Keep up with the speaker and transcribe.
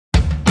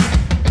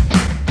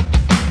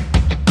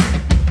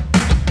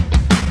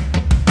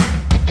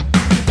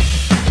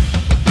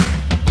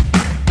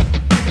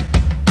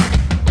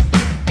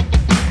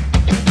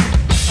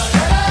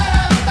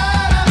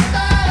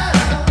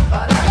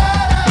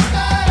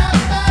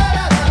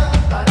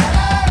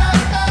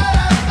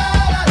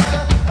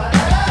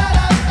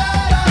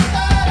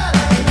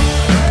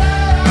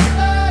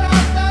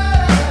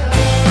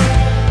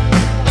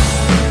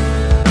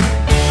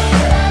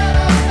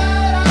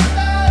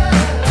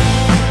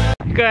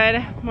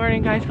Good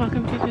morning, guys.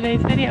 Welcome to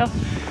today's video.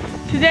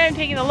 Today I'm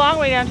taking the long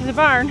way down to the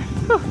barn.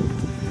 Whew.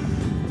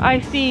 I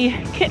see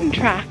kitten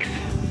tracks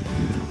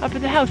up at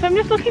the house. I'm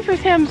just looking for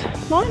Sam's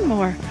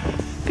lawnmower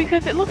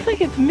because it looks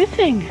like it's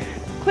missing.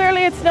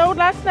 Clearly it snowed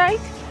last night.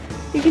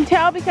 You can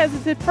tell because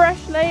it's a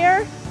fresh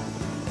layer.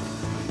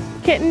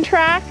 Kitten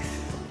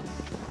tracks.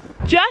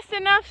 Just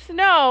enough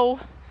snow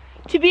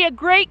to be a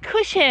great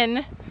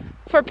cushion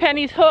for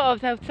Penny's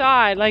hooves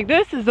outside. Like,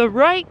 this is the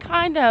right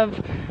kind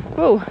of,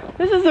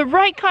 this is the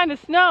right kind of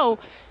snow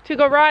to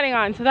go riding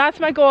on. So that's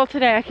my goal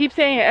today. I keep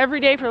saying it every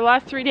day for the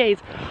last 3 days.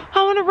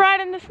 I want to ride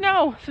in the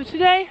snow. So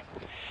today,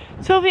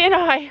 Sylvia and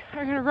I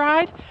are gonna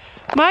ride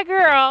my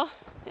girl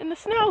in the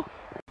snow.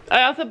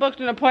 I also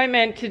booked an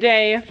appointment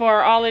today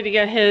for Ollie to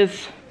get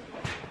his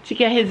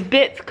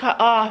bits cut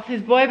off,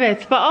 his boy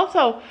bits. But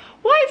also,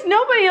 why is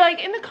nobody,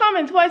 like, in the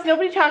comments, why is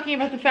nobody talking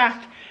about the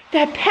fact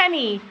that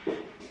Penny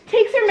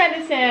takes her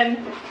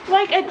medicine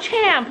like a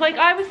champ? Like,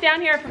 I was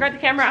down here, I forgot the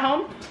camera at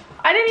home.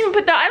 I don't even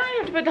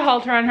have to put the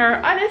halter on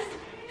her. I just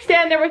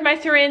stand there with my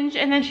syringe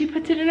and then she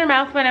puts it in her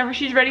mouth whenever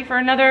she's ready for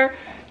another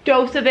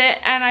dose of it,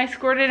 and I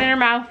squirt it in her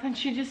mouth and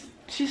she's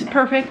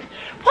perfect.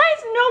 Why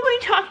is nobody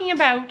talking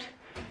about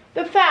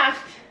the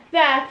fact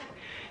that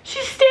she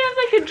stands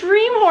like a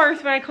dream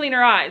horse when I clean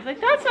her eyes?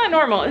 Like, that's not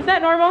normal. Is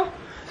that normal?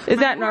 Is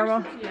that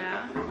normal?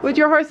 Yeah. Would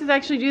your horses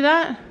actually do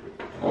that?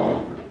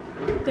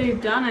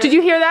 They've done it. Did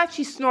you hear that?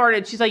 She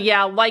snorted. She's like,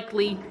 yeah,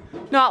 likely.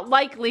 Not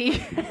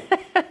likely.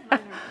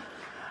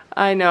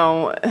 I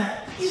know.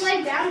 She's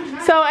laid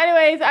down. So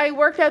anyways, I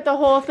worked out the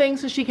whole thing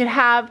so she could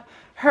have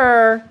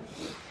her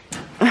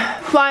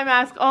fly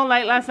mask all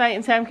night last night,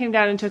 and Sam came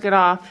down and took it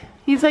off.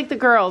 He's like the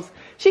girls.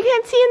 She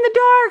can't see in the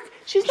dark.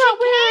 She's not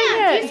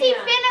wearing it. Did you see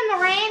Finn in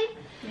the rain?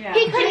 Yeah.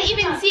 He couldn't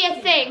even see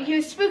a thing. He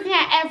was spooking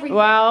at everything.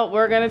 Well,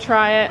 we're gonna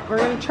try it. We're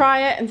gonna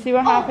try it and see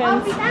what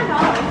happens. We found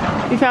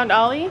Ollie. You found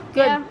Ollie?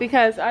 Good, Yeah.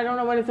 because I don't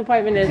know what his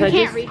appointment is. We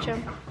can't reach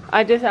him.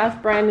 I just asked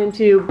Brandon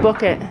to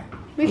book it.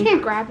 We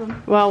can't grab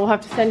him. Well, we'll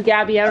have to send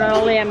Gabby out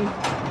on a limb.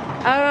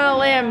 Out on a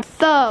limb.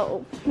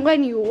 So,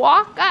 when you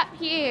walk up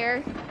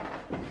here,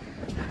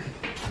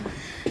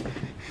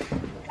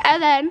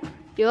 and then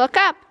you look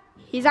up,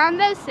 he's on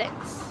those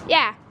things.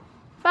 Yeah,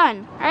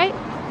 fun, right?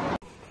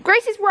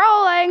 Gracie's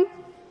rolling.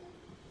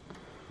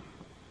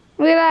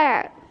 Look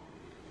at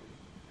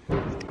that.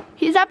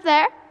 He's up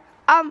there.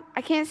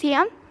 I can't see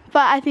him,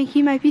 but I think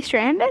he might be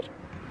stranded.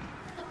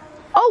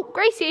 Oh,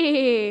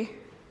 Gracie.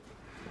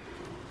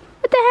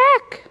 What the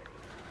heck?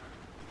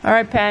 All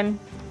right, Pen.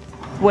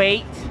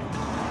 Wait.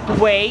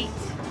 Wait.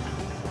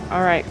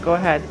 All right, go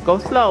ahead. Go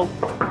slow.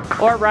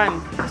 Or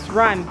run. Just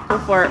run. Go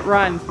for it.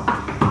 Run.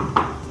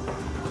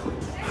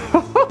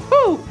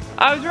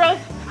 I was really...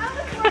 I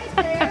was right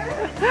there.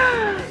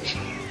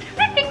 I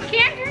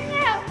can't turn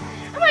out.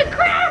 I'm like,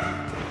 crap.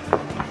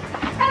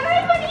 I'm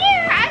right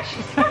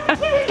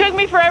here. It took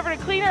me forever to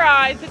clean her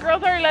eyes. The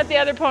girls already let the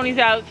other ponies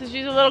out, so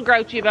she's a little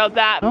grouchy about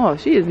that. Oh,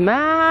 she is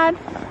mad.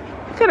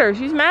 Look at her.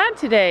 She's mad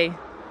today.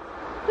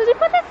 Because he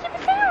put that stupid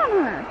thing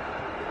on her.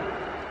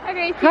 Hi,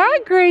 Gracie. Hi,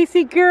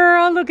 Gracie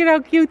girl. Look at how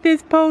cute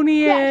this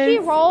pony is. Yeah, she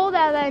rolled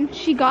and then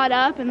she got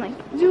up and like,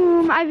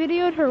 zoom. I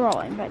videoed her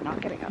rolling, but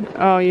not getting up.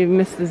 Oh, you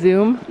missed the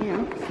zoom?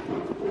 Yeah.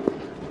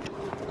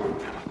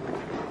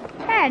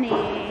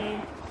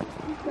 Penny.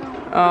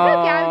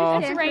 Oh.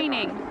 It's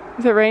raining.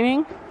 Is it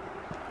raining?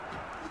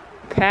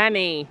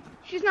 Penny.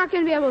 She's not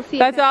going to be able to see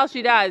That's it. all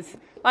she does.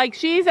 Like,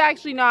 she's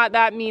actually not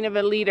that mean of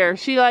a leader.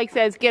 She like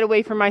says, get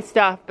away from my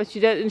stuff, but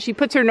she doesn't. She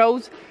puts her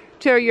nose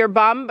to your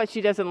bum, but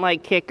she doesn't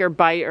like kick or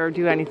bite or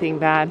do anything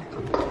bad.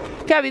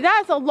 Gabby,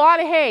 that's a lot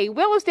of hay.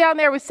 Willow's down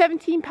there with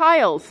 17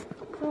 piles.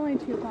 It's only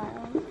 2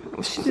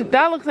 piles.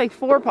 That looks like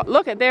 4 piles.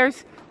 Look at,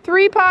 there's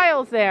 3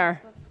 piles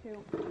there.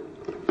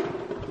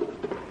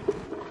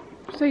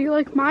 So you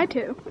like my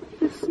two?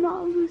 The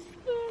small,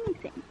 skinny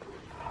thing.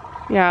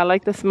 Yeah, I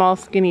like the small,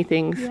 skinny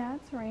things. Yeah,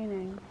 it's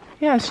raining.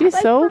 Yeah, she's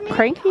Like so for me.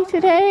 cranky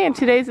today, and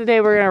today's the day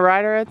we're gonna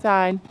ride her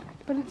outside.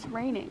 But it's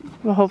raining.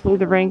 Well, hopefully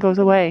the rain goes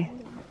away.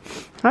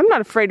 I'm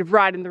not afraid of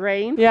riding the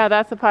rain. Yeah,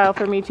 that's a pile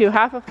for me too.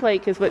 Half a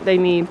flake is what they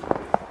need.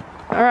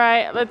 All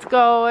right, let's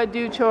go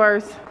do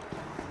chores.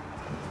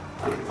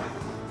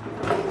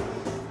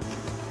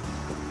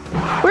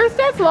 Where's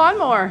Dad's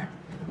lawnmower?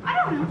 I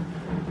don't know.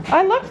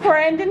 I looked for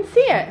it and didn't see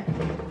it.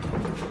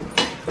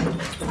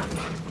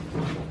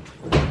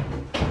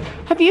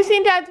 Have you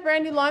seen Dad's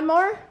brand new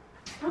lawnmower?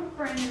 What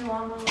brand new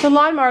lawnmower? The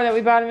lawnmower that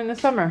we bought him in the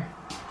summer.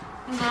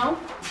 No.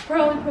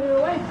 Probably put it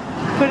away.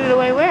 Put it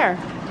away where?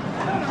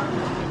 I don't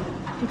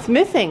know. It's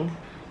missing.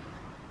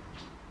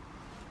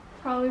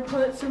 Probably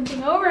put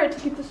something over it to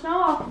keep the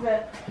snow off of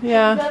it.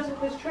 Yeah. Like he does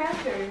with his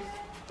tractors.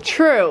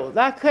 True,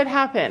 that could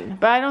happen,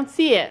 but I don't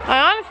see it.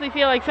 I honestly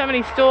feel like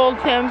somebody stole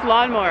Tim's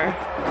lawnmower.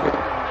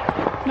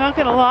 Not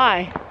gonna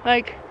lie.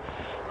 Like,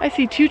 I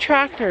see 2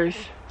 tractors.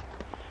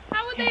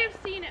 How would they have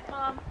seen it,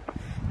 Mom?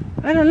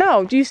 I don't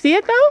know. Do you see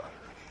it though?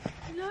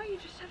 No, you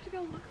just have to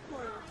go look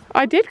for it.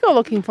 I did go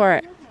looking for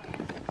it.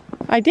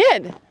 I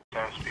did.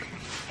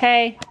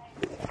 Hey.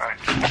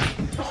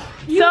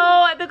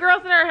 So the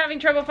girls and I are having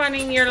trouble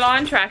finding your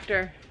lawn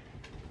tractor.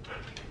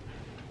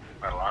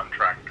 My lawn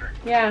tractor.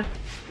 Yeah.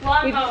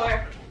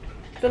 Lawnmower.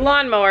 The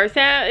lawnmower.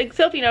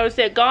 Sophie noticed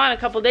it gone a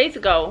couple days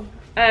ago.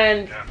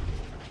 And Yeah.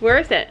 where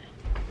is it?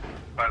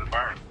 By the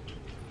barn.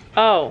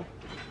 Oh.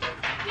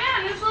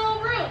 Yeah, in this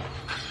little room.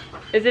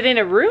 Is it in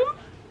a room?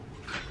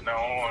 No,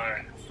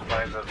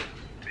 by the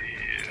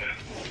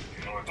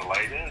you know where the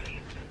light is?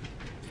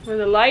 Where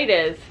the light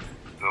is.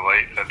 The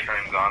light that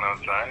turns on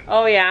outside.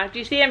 Oh yeah. Do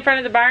you see it in front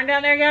of the barn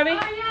down there, Gabby? Oh,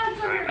 yeah,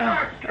 it's over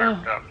Tarped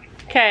there. up.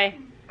 Okay.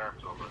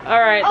 Tarped over.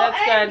 Alright, Oh,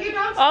 that's and good.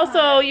 your dog's Also,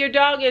 fine. your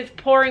dog is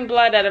pouring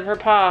blood out of her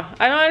paw.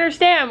 I don't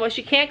understand. Well,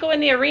 she can't go in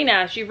the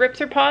arena. She rips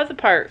her paws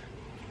apart.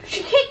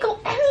 She can't go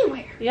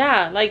anywhere.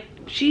 Yeah, like,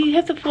 she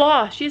has a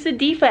flaw. She has a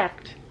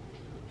defect.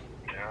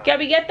 Yeah.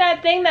 Gabby, get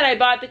that thing that I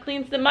bought that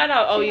cleans the mud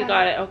out. Oh, you Yeah.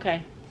 got it.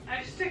 Okay.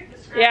 I just took the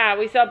scrap. Yeah,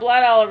 we saw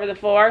blood all over the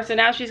floor. So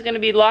now she's going to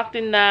be locked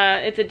in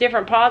the... It's a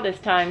different paw this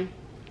time.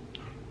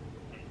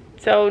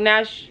 So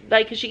now,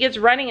 like, 'cause she gets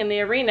running in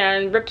the arena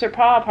and rips her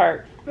paw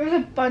apart. There's a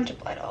bunch of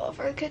blood all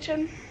over the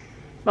kitchen.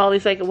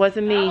 Molly's like, it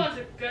wasn't me. That was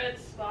a good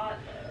spot,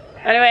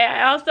 though. Anyway,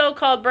 I also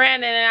called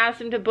Brandon and asked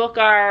him to book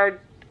our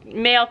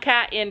male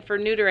cat in for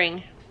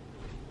neutering.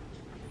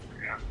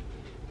 Yeah.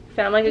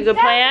 Sound like a good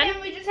plan?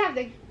 And we just have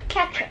to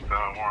catch I it. think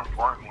the more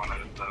important one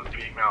is the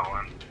female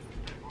one.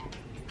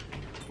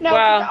 No,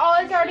 Well- 'cause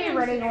all is already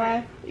running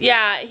away.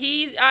 Yeah,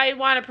 I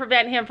want to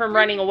prevent him from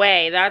running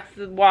away. That's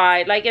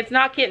why. Like, it's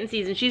not kitten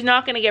season. She's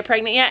not going to get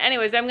pregnant yet.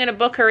 Anyways, I'm going to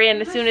book her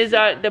in as soon as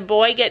the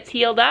boy gets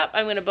healed up.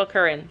 I'm going to book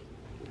her in.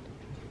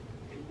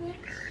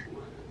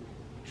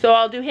 So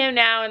I'll do him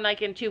now, and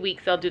like in 2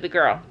 weeks, I'll do the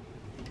girl.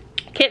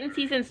 Kitten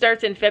season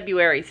starts in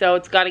February, so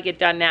it's got to get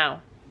done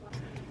now.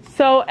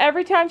 So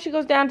every time she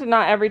goes down to,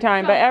 not every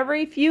time, but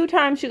every few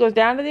times she goes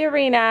down to the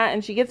arena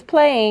and she gets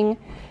playing,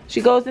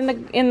 she goes in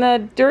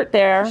the dirt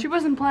there. She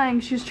wasn't playing.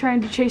 She was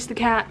trying to chase the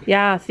cat.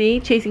 Yeah, see?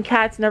 Chasing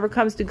cats never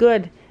comes to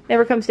good.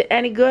 Never comes to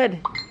any good.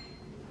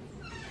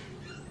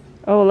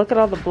 Oh, look at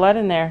all the blood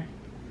in there.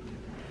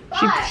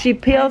 She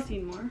peels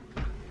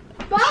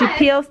But she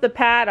peels the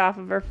pad off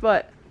of her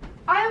foot.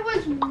 I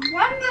was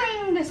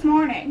wondering this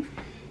morning,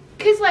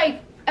 because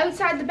like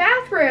outside the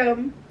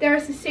bathroom, there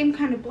was the same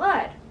kind of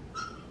blood.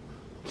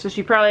 So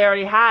she probably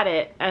already had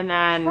it, and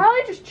then...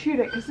 Probably just chewed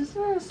it because this is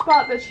a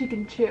spot that she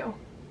can chew.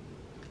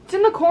 It's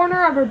in the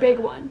corner of her big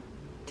one.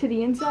 To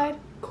the inside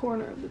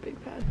corner of the big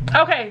pad.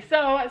 Okay,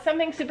 so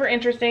something super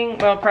interesting.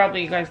 Well,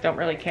 probably you guys don't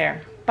really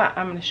care, but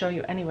I'm going to show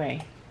you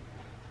anyway.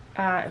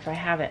 If I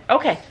have it.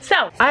 Okay,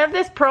 so I have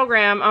this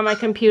program on my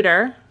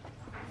computer.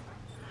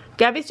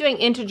 Gabby's doing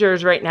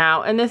integers right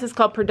now, and this is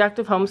called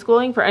Productive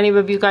Homeschooling for any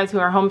of you guys who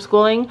are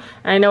homeschooling.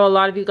 And I know a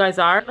lot of you guys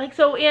are. Like,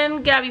 so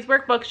in Gabby's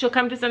workbook, she'll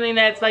come to something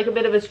that's like a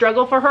bit of a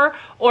struggle for her,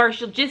 or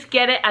she'll just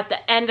get it at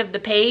the end of the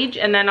page,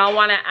 and then I'll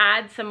want to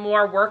add some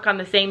more work on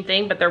the same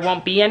thing, but there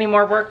won't be any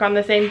more work on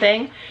the same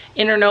thing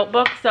in her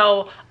notebook.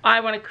 So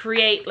I want to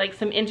create like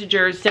some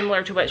integers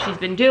similar to what she's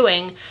been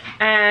doing,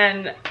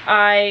 and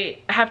I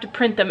have to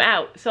print them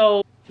out.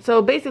 So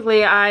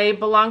basically, I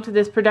belong to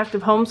this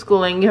productive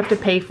homeschooling. You have to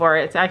pay for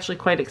it. It's actually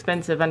quite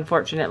expensive,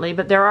 unfortunately.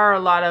 But there are a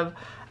lot of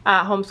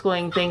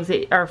homeschooling things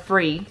that are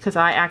free because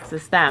I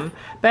access them.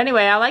 But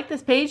anyway, I like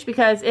this page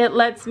because it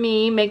lets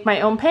me make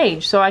my own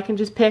page. So I can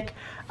just pick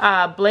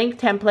a blank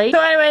template. So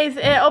anyways,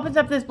 it opens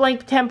up this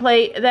blank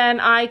template.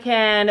 Then I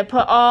can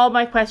put all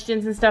my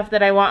questions and stuff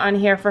that I want on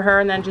here for her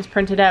and then just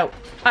print it out.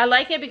 I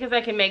like it because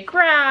I can make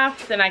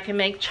graphs and I can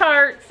make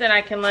charts and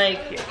I can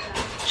like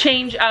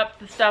change up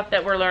the stuff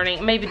that we're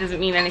learning. Maybe it doesn't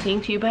mean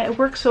anything to you, but it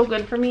works so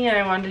good for me and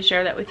I wanted to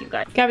share that with you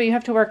guys. Gabby, you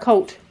have to wear a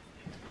coat.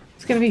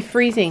 It's gonna be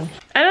freezing.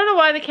 I don't know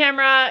why the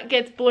camera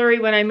gets blurry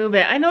when I move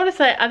it. I noticed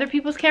that other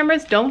people's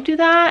cameras don't do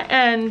that,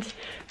 and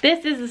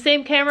this is the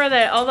same camera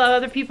that all the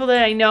other people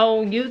that I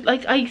know use.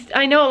 Like,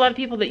 I know a lot of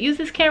people that use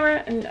this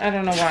camera, and I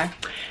don't know why.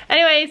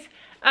 Anyways,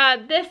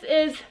 this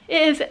is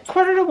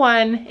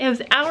 1:45. It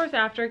was hours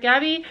after.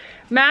 Gabby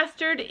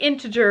mastered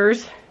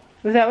integers.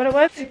 Was that what it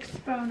was?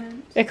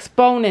 Exponents.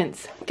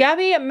 Exponents.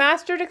 Gabby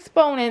mastered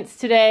exponents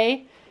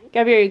today.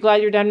 Gabby, are you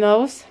glad you're done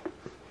those?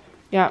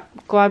 Yeah,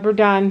 glad we're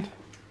done.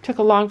 Took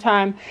a long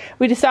time.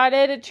 We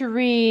decided to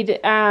read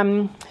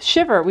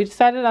Shiver. We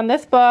decided on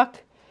this book.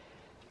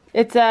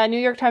 It's a New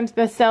York Times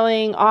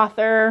best-selling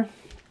author.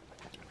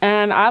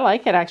 And I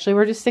like it, actually.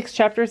 We're just 6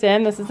 chapters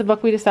in. This is the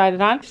book we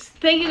decided on.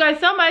 Thank you guys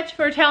so much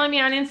for telling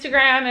me on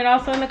Instagram and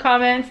also in the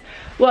comments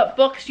what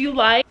books you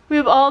like. We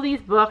have all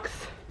these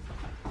books.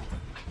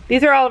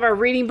 These are all of our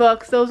reading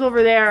books. Those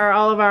over there are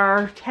all of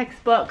our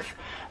textbooks.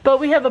 But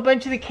we have a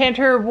bunch of the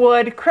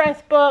Canterwood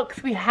Crest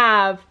books. We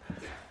have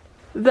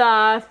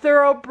the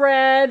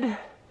Thoroughbred,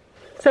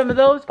 some of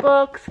those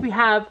books. We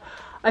have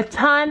a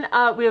ton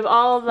of, we have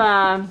all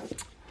the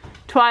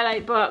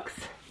Twilight books.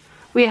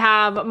 We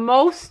have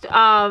most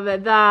of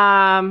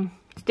the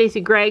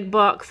Stacey Gregg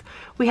books.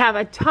 We have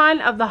a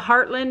ton of the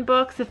Heartland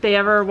books if they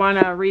ever want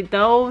to read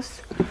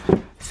those.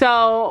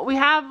 So we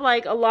have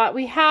like a lot.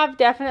 We have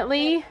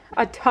definitely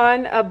a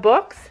ton of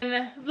books.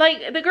 And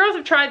like the girls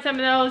have tried some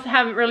of those,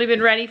 haven't really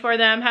been ready for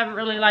them, haven't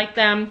really liked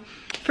them.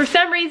 For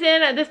some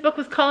reason, this book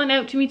was calling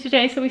out to me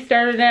today, so we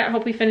started it. I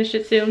hope we finish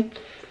it soon.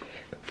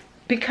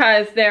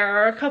 Because there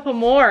are a couple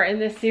more in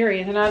this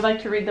series and I'd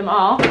like to read them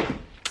all.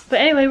 But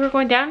anyway, we're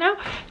going down now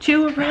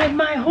to ride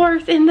my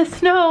horse in the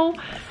snow.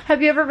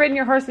 Have you ever ridden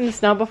your horse in the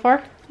snow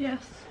before? Yes.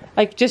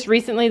 Like just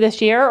recently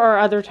this year or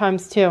other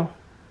times too?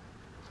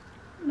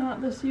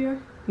 Not this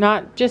year.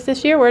 Not just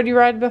this year? Where did you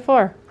ride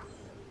before?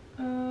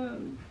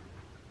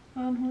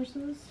 On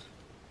horses.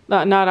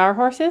 Not our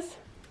horses?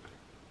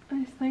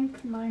 I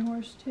think my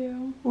horse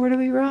too. Where do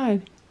we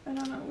ride? I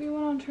don't know. We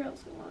went on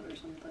trails a lot or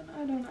something.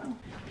 I don't know.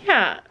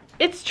 Yeah,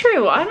 it's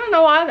true. I don't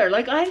know either.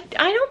 Like I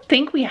don't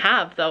think we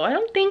have though. I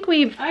don't think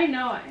we've. I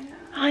know.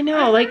 I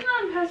know. Like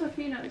on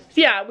Pasafinos.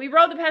 Yeah, we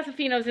rode the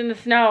Pasafinos in the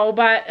snow,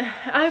 but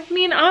I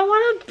mean, I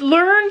want to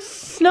learn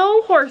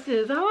snow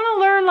horses. I want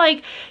to learn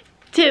like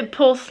to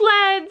pull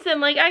sleds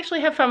and like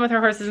actually have fun with our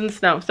horses in the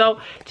snow. So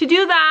to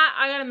do that,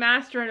 I gotta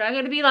master it. I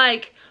gotta be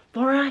like,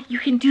 Laura, you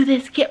can do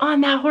this. Get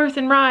on that horse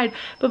and ride.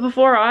 But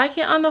before I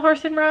get on the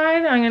horse and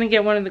ride, I'm gonna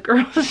get one of the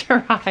girls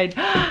to ride.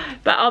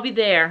 But I'll be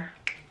there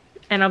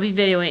and I'll be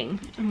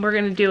videoing and we're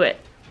gonna do it,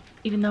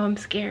 even though I'm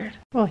scared.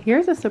 Well,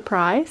 here's a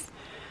surprise.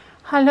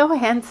 Hello,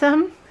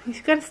 handsome.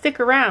 You've got to stick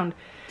around.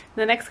 In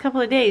the next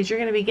couple of days, you're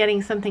gonna be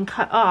getting something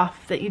cut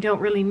off that you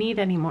don't really need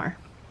anymore.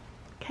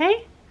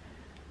 Okay?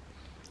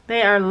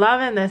 They are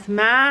loving this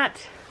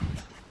mat.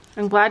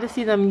 I'm glad to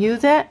see them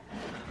use it.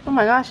 Oh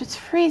my gosh, it's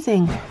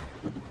freezing.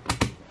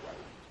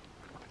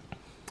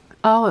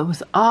 Oh, it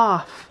was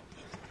off.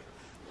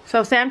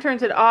 So Sam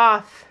turns it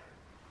off.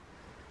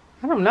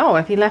 I don't know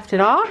if he left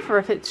it off or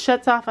if it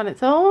shuts off on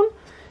its own.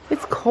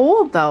 It's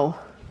cold though.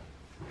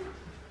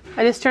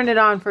 I just turned it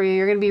on for you.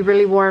 You're gonna be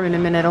really warm in a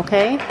minute,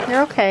 okay?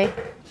 You're okay.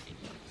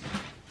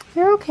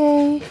 You're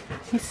okay.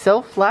 He's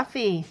so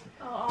fluffy.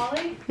 Oh,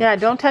 Ollie? Yeah,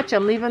 don't touch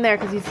him. Leave him there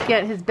because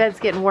his bed's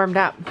getting warmed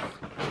up.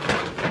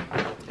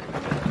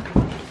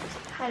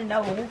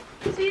 Hello.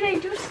 See, they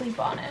do sleep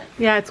on it.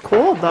 Yeah, it's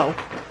cold though.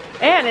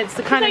 And it's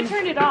the kind of... I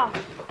turned it off.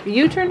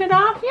 You turned it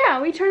off?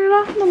 Yeah, we turn it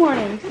off in the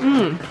mornings.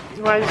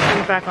 Well, I just turned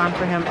it back on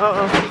for him.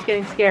 Uh-oh, he's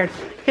getting scared.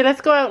 Okay,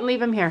 let's go out and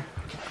leave him here.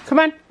 Come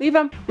on, leave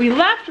him. We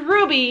left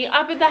Ruby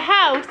up at the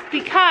house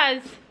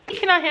because he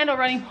cannot handle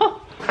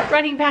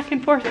running back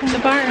and forth in the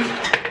barn.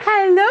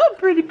 Hello,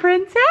 pretty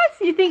princess.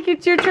 You think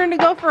it's your turn to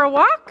go for a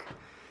walk?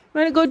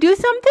 Want to go do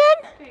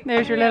something?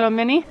 There's your little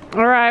mini.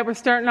 All right, we're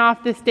starting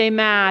off this day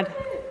mad.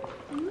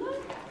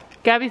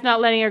 Gabby's not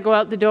letting her go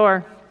out the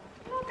door.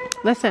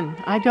 Listen,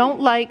 I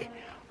don't like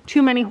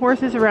too many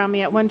horses around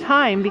me at one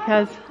time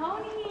because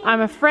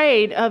I'm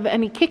afraid of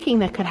any kicking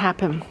that could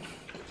happen.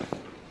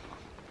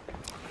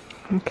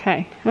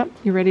 Okay,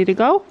 you ready to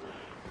go?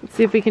 Let's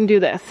see if we can do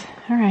this.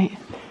 All right.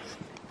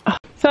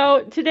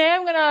 So today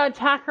I'm gonna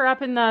tack her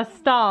up in the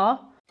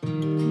stall.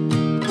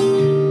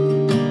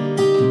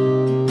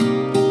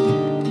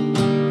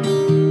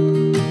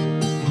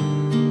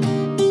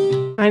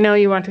 I know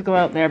you want to go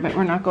out there, but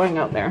we're not going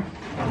out there.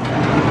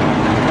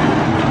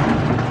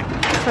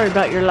 Sorry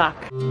about your luck.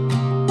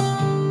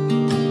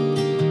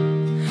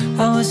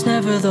 I was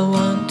never the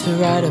one to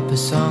write up a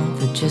song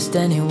for just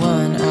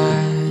anyone.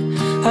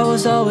 I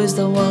was always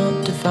the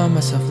one to find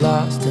myself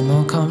lost in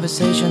old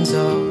conversations.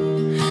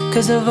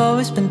 Cause I've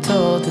always been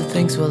told that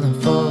things will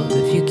unfold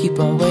if you keep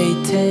on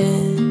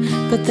waiting.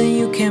 But then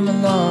you came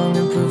along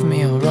and proved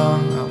me all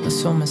wrong. I was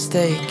so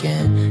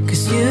mistaken.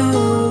 Cause you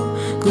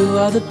glue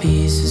all the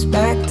pieces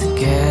back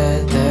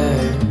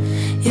together.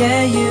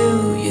 Yeah,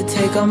 you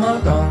take all my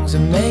wrongs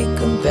and make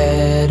them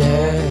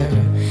better.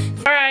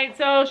 Alright,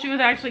 so she was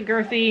actually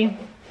girthy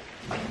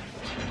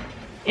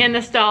in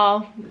the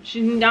stall.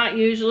 She's not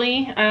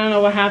usually. I don't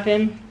know what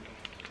happened.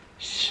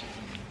 It's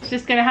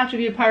just gonna have to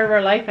be a part of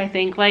her life, I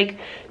think. Like,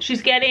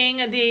 she's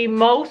getting the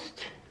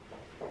most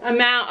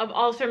amount of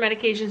ulcer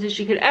medications that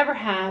she could ever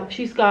have.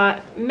 She's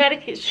got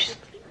medication.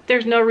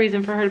 There's no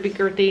reason for her to be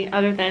girthy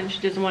other than she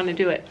doesn't want to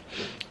do it.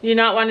 Do you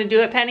not want to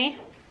do it, Penny?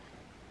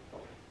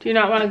 Do you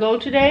not want to go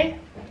today?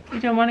 You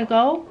don't want to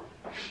go?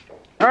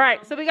 All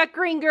right, so we got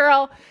green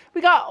girl,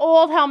 we got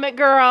old helmet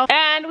girl,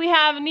 and we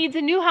have needs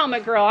a new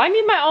helmet girl. I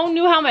need my own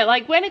new helmet.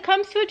 Like, when it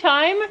comes to a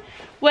time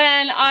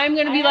when I'm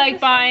gonna be like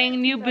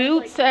buying new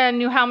boots and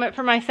new helmet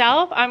for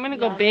myself, I'm gonna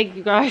go big,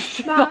 you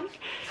guys.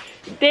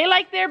 They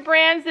like their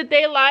brands that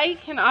they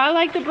like, and I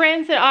like the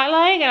brands that I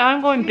like, and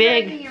I'm going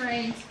big.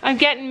 I'm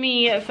getting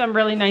me some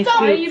really nice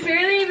boots. You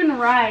barely even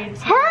ride.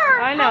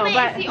 Her I know, helmet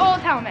but is the old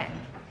helmet.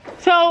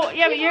 so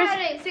yeah, but She yours.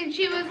 had it since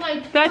she was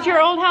like. That's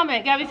your old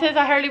helmet. Gabby says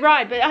I hardly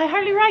ride, but I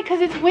hardly ride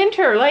because it's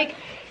winter. Like,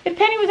 if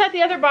Penny was at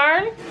the other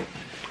barn,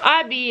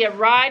 I'd be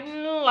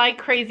riding like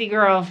crazy,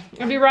 girl.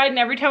 I'd be riding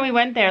every time we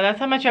went there. That's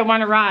how much I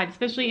want to ride,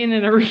 especially in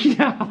an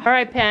arena. All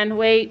right, Pen,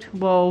 wait.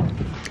 Whoa.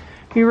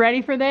 You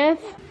ready for this?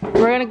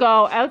 We're gonna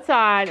go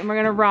outside and we're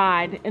gonna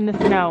ride in the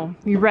snow.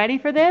 You ready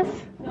for this?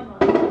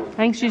 I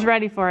think she's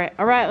ready for it.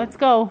 All right, let's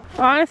go.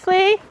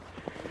 Honestly,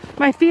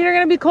 my feet are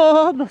gonna be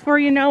cold before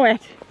you know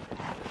it.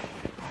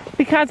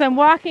 because I'm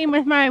walking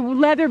with my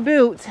leather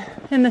boots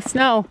in the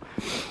snow.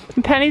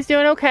 And Penny's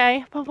doing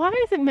okay, but why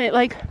isn't it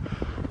like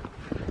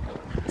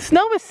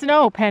snow is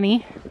snow,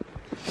 Penny?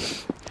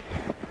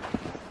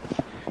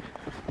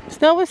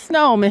 Snow is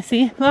snow,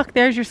 Missy. Look,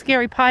 there's your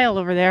scary pile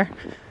over there.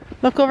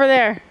 Look over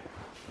there.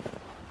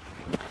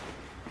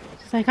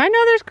 She's like, I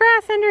know there's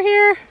grass under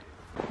here.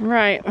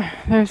 Right,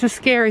 there's the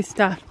scary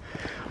stuff.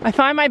 I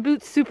find my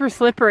boots super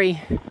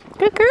slippery.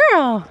 Good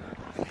girl.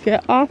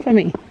 Get off of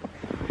me.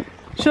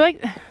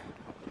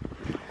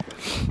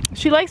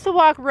 She likes to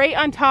walk right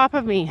on top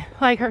of me,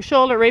 like her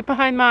shoulder right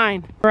behind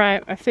mine.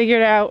 Right, I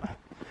figured out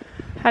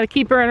how to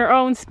keep her in her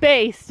own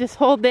space. Just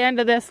hold the end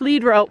of this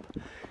lead rope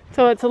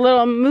so it's a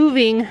little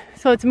moving,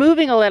 so it's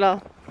moving a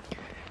little.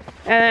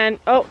 And then,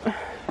 oh, and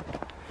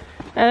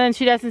then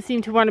she doesn't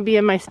seem to want to be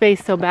in my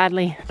space so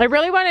badly. I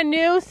really want a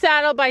new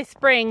saddle by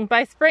spring.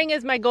 By spring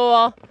is my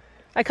goal.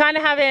 I kind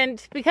of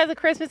haven't, because of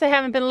Christmas, I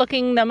haven't been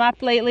looking them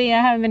up lately. I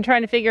haven't been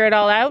trying to figure it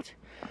all out.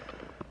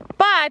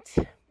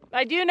 But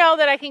I do know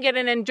that I can get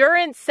an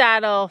endurance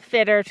saddle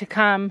fitter to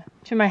come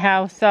to my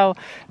house, so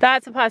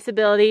that's a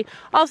possibility.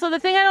 Also, the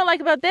thing I don't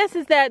like about this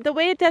is that the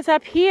way it does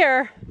up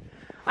here,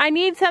 I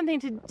need something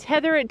to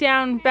tether it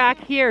down back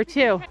here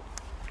too.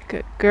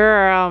 Good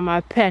girl,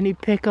 my Penny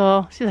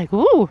pickle. She's like,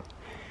 ooh,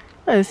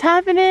 what is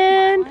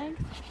happening?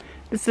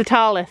 It's the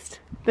tallest,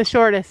 the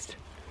shortest.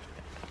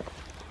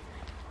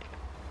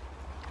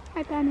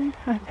 Hi, Penny.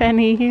 Hi,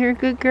 Penny, you're a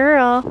good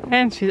girl.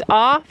 And she's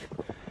off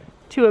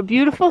to a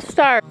beautiful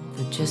start.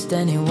 For just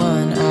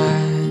anyone,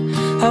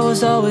 I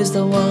was always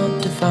the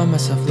one to find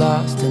myself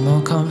lost in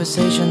long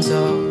conversations,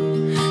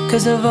 oh,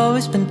 'cause I've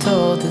always been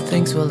told that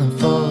things will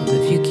unfold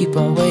if you keep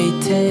on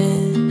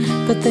waiting.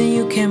 But then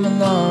you came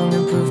along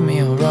and proved me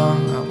all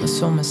wrong. I was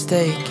so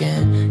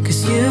mistaken,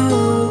 'cause you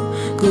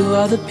glue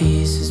all the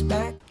pieces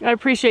back. I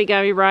appreciate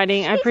Gabby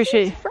riding. I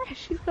appreciate.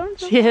 Fresh. She's going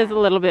so She is a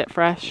little bit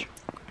fresh.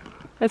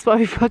 That's why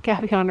we put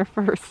Gabby on her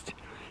first.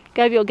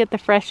 Gabby will get the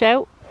fresh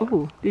out.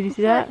 Ooh, did you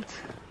see that?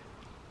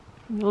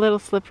 A little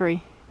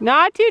slippery.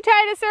 Not too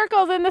tight of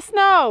circles in the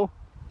snow.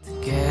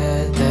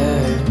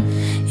 Together,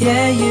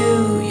 yeah,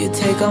 you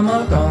take all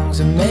my wrongs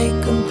and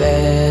make them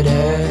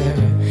better.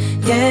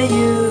 Yeah,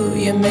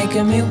 you're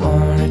making me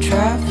wanna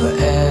try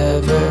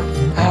forever.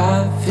 And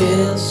I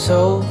feel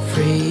so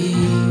free,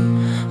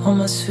 oh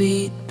my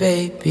sweet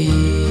baby.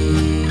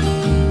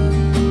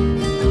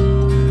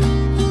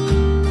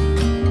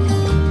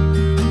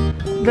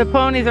 The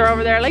ponies are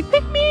over there like,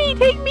 pick me,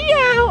 take me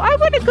out, I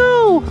want to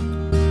go.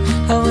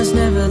 I was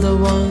never the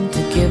one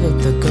to give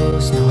up the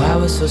ghost. No, I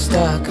was so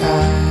stuck.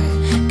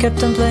 I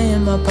kept on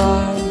playing my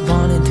part,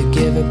 wanting to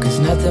give up 'cause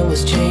nothing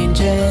was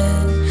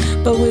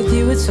changing. But with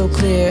you it's so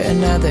clear, and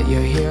now that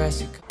you're here I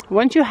see.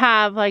 Once you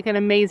have like an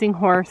amazing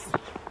horse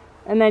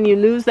and then you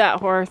lose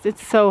that horse,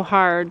 it's so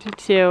hard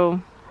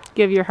to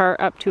give your heart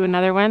up to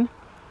another one.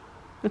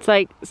 It's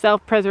like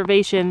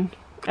self-preservation.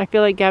 I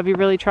feel like Gabby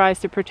really tries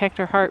to protect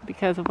her heart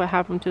because of what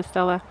happened to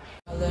Stella.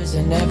 Colors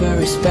in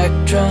every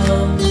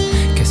spectrum,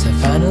 guess I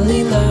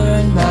finally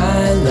learned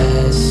my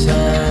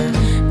lesson.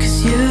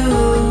 'Cause you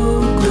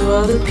glue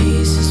all the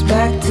pieces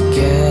back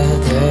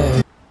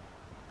together.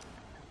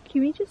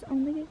 Can we just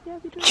only get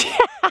Gabby to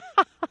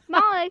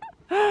Molly.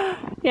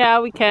 Yeah,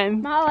 we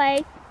can.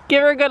 Molly.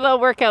 Give her a good little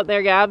workout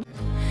there, Gab.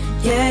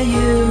 Yeah,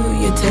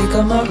 you take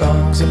all my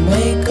wrongs and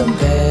make them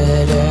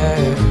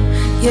better.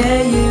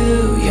 Yeah,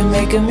 you're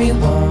making me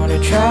wanna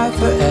try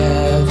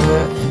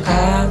forever. And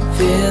I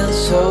feel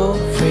so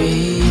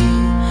free,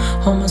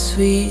 oh my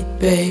sweet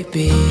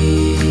baby.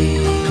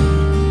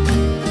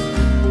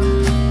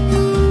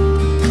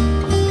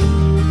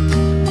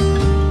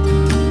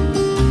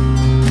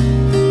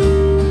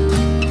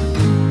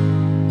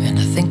 And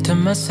I think to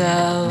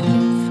myself,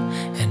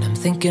 and I'm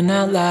thinking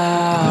out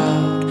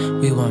loud,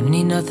 we won't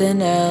need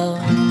nothing else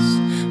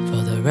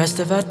for the rest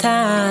of our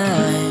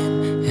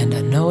time. And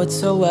I know it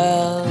so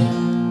well,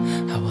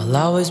 I will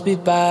always be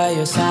by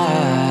your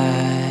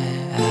side.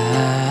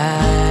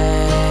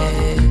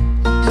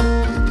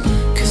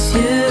 'Cause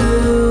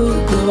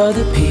you glue all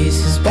the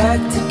pieces back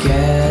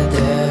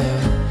together.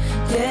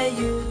 Yeah,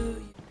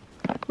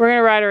 We're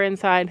gonna ride her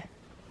inside.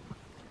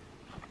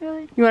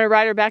 Really? You wanna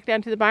ride her back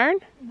down to the barn?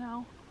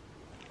 No.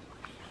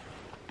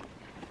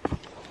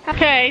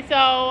 Okay, so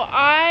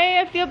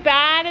I feel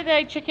bad that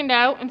I chickened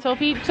out. And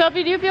Sophie,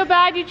 do you feel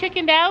bad you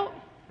chickened out?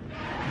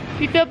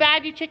 Do you feel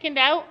bad you chickened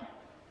out?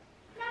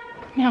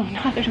 No,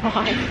 neither do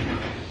I.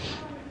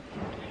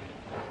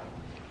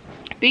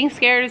 Being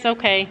scared is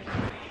okay.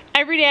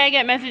 Every day I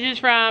get messages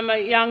from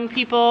young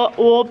people,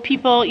 old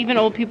people, even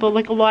old people,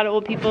 like a lot of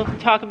old people,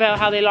 talk about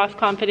how they lost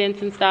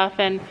confidence and stuff,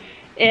 and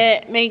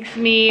it makes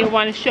me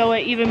want to show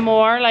it even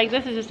more. Like,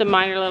 this is just a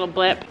minor little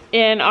blip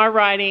in our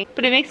riding,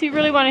 but it makes me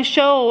really want to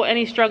show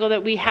any struggle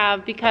that we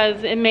have,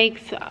 because it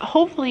makes,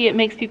 hopefully it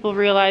makes people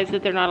realize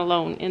that they're not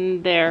alone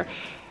in their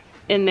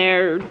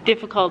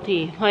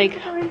difficulty. Like,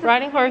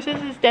 riding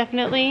horses is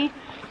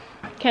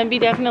can be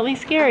definitely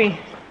scary.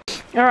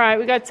 All right,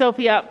 we got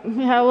Sophie up.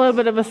 We had a little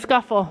bit of a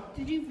scuffle.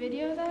 Did you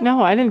video that?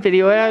 No, I didn't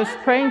video it. I was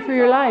praying for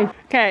your life.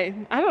 Okay,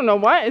 I don't know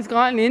what has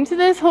gotten into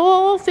this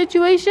whole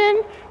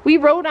situation. We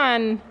rode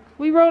on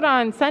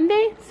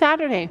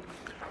Saturday.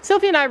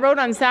 Sophie and I rode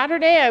on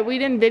Saturday. We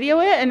didn't video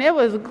it, and it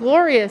was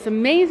glorious,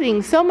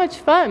 amazing, so much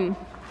fun.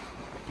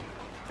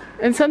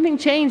 And something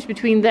changed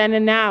between then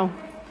and now.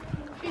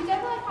 She's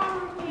definitely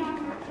calmer with me on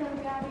her too,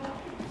 Gabby.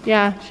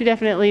 Yeah, she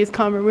definitely is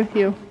calmer with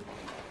you.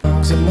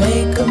 To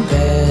make them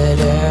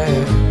better.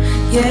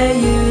 Yeah,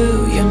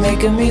 you're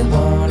making me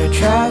wanna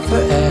try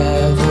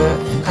forever.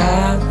 And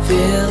I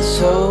feel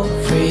so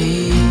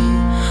free,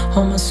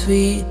 oh my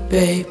sweet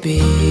baby.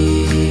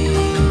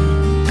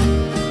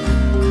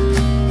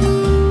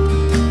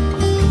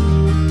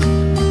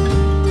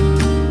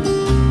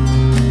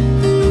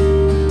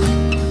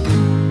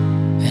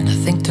 And I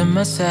think to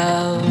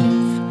myself,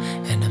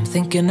 and I'm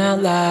thinking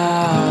out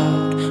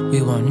loud,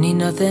 we won't need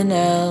nothing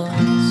else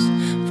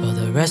for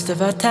the rest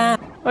of our time.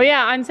 Oh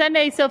yeah, on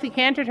Sunday Sophie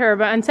cantered her,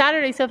 but on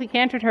Saturday Sophie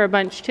cantered her a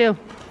bunch too.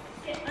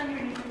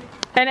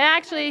 And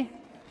actually,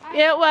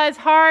 it was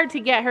hard to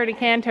get her to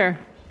canter,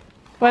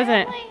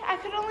 wasn't it? I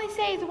could only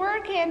say the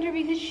word canter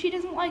because she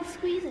doesn't like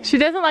squeezing. She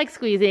doesn't like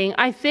squeezing.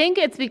 I think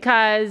it's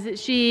because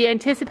she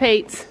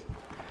anticipates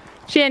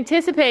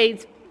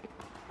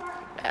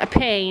a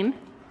pain.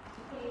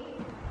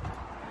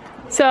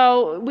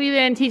 So we've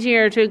been teaching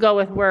her to go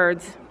with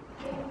words.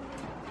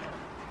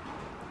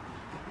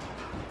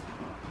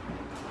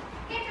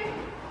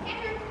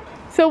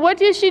 So what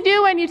does she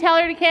do when you tell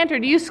her to canter?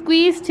 Do you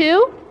squeeze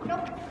too?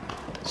 Nope.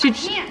 She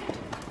Can't.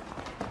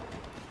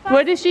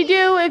 What does she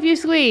do if you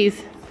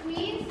squeeze?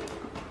 Squeeze,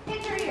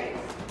 pinch her ears.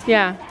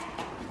 Yeah.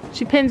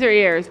 She pins her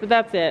ears, but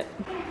that's it.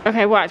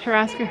 Okay, watch her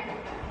ask her.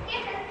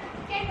 Canter,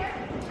 canter,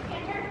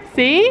 canter.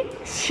 See?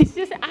 She's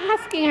just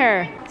asking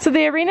her. So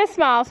the arena's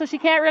small, so she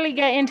can't really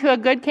get into a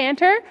good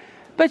canter,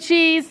 but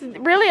she's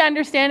really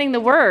understanding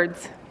the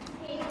words.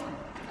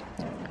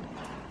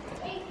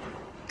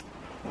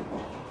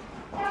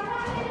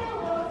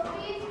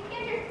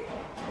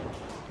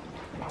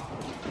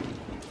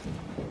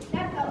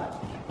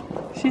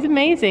 She's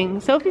amazing.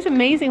 Sophie's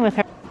amazing with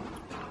her.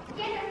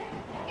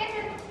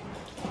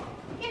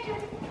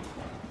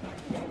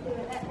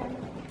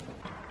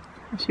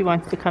 She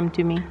wants to come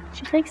to me.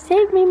 She's like,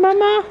 save me,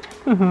 mama.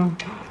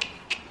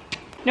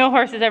 No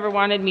horse has ever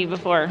wanted me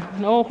before.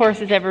 No horse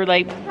has ever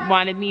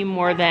wanted me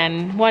more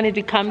than wanted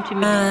to come to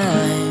me.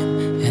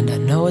 And I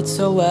know it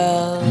so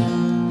well.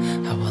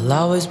 I will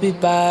always be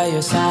by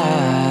your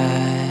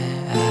side.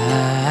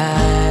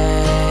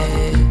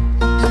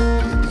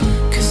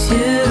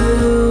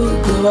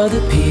 All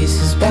the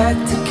pieces back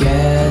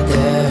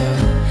together.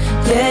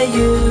 Yeah,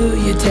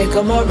 you take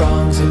all my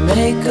wrongs and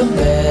make them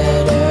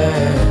better.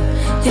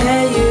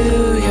 Yeah,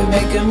 you're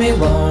making me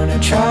wanna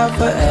try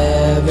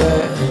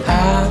forever. And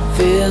I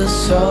feel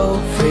so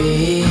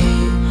free,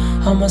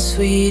 oh my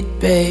sweet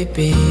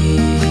baby.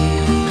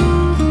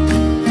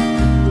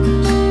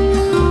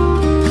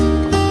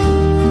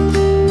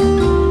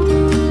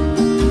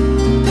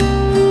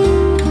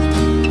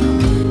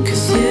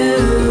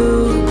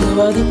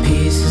 All the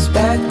pieces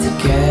back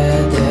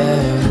together.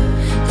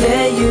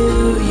 Yeah,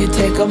 you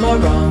take all my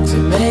wrongs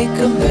and make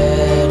them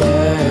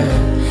better.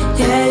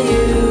 Yeah,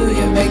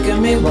 you're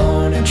making me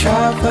wanna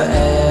try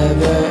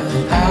forever.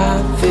 And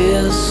I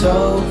feel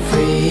so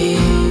free,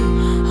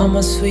 oh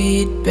my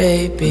sweet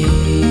baby.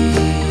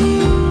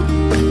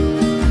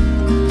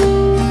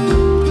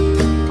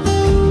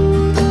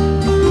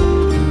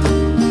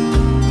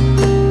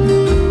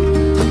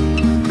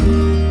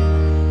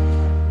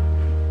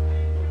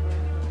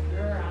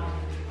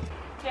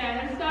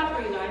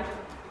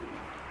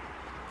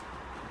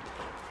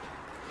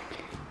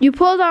 You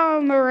pulled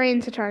on the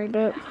reins a tiny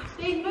bit.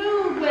 They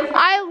moved with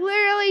I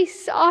literally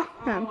saw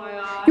them. my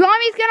God. You want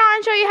me to get on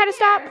and show you how to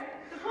stop?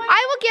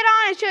 I will get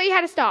on and show you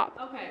how to stop.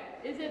 Okay,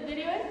 is it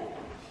videoing?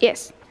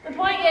 Yes. The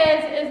point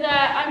is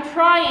that I'm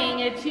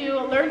trying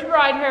to learn to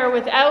ride her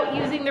without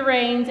using the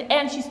reins,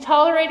 and she's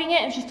tolerating it,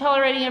 and she's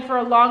tolerating it for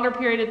a longer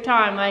period of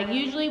time. Like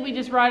usually we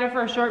just ride her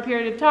for a short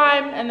period of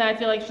time, and then I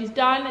feel like she's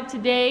done.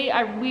 Today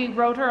we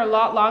rode her a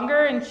lot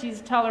longer, and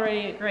she's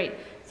tolerating it great.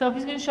 So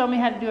he's going to show me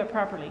how to do it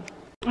properly.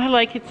 I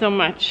like it so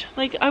much.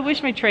 Like, I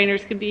wish my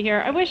trainers could be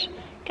here. I wish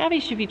Gabby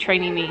should be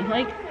training me.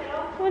 Like,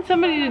 I want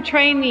somebody to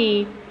train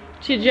me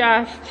to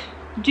just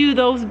do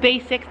those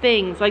basic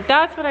things. Like,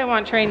 that's what I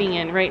want training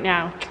in right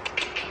now.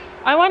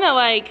 I want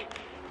to,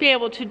 be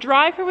able to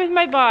drive her with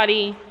my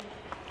body,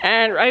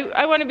 and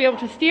I want to be able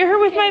to steer her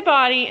with my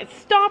body,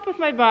 stop with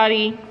my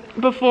body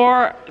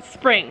before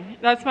spring.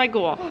 That's my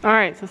goal. All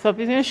right, so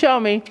Sophie's going to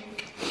show me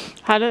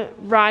how to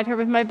ride her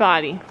with my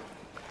body.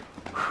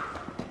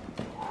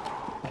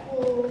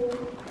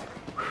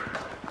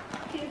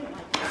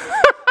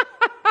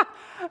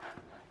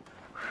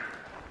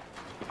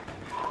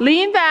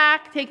 Lean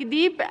back, take a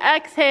deep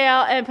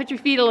exhale, and put your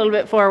feet a little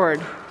bit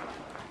forward.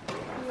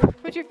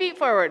 Put your feet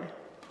forward.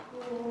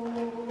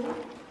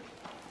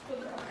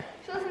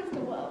 She listens to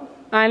Will.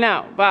 I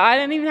know, but I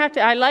don't even have to.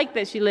 I like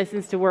that she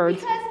listens to words.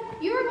 Because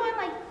you were going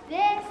like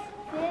this.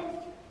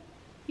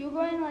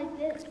 We're going like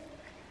this.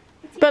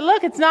 But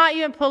look, it's not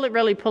even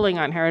really pulling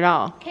on her at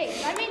all. Okay,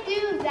 let me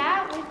do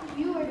that with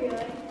you were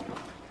doing.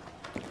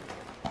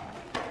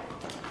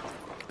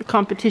 The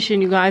competition,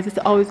 you guys. It's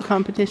always a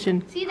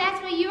competition. See, that's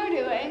what you were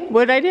doing.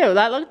 What did I do?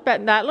 That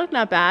looked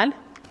not bad.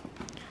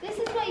 This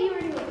is what you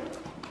were doing.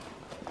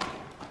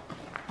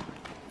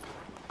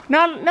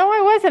 No,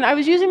 I wasn't. I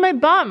was using my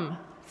bum.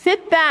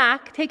 Sit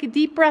back, take a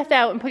deep breath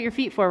out, and put your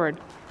feet forward.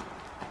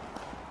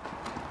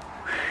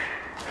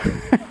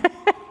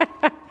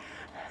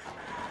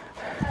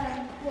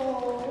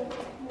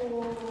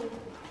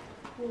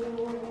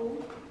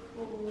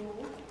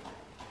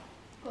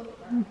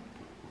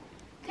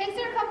 Takes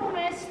her a couple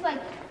minutes to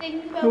like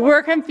think about.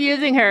 We're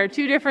confusing her.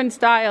 2 different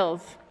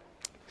styles.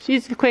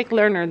 She's a quick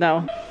learner,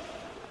 though.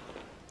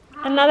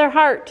 Another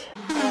heart.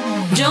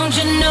 Don't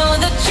you know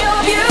that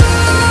you're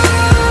beautiful?